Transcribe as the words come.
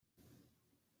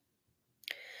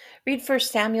Read 1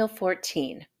 Samuel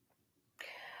 14.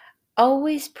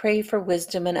 Always pray for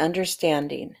wisdom and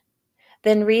understanding.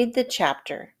 Then read the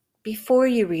chapter before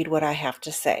you read what I have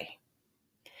to say.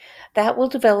 That will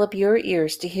develop your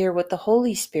ears to hear what the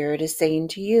Holy Spirit is saying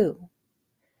to you.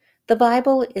 The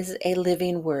Bible is a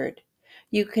living word.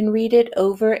 You can read it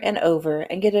over and over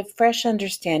and get a fresh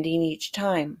understanding each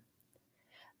time.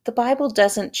 The Bible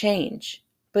doesn't change,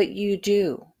 but you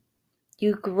do.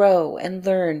 You grow and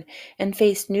learn and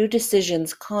face new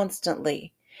decisions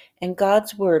constantly, and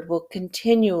God's Word will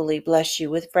continually bless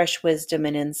you with fresh wisdom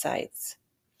and insights.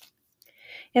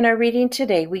 In our reading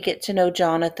today, we get to know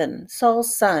Jonathan,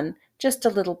 Saul's son, just a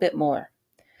little bit more.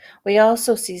 We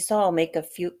also see Saul make a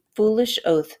foolish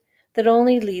oath that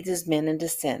only leads his men into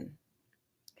sin.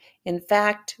 In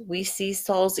fact, we see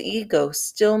Saul's ego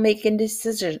still making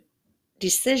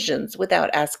decisions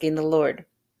without asking the Lord.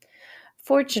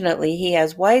 Fortunately, he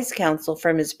has wise counsel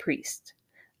from his priest.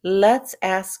 Let's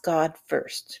ask God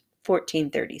first.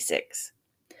 1436.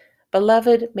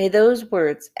 Beloved, may those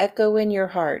words echo in your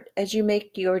heart as you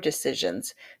make your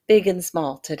decisions, big and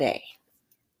small, today.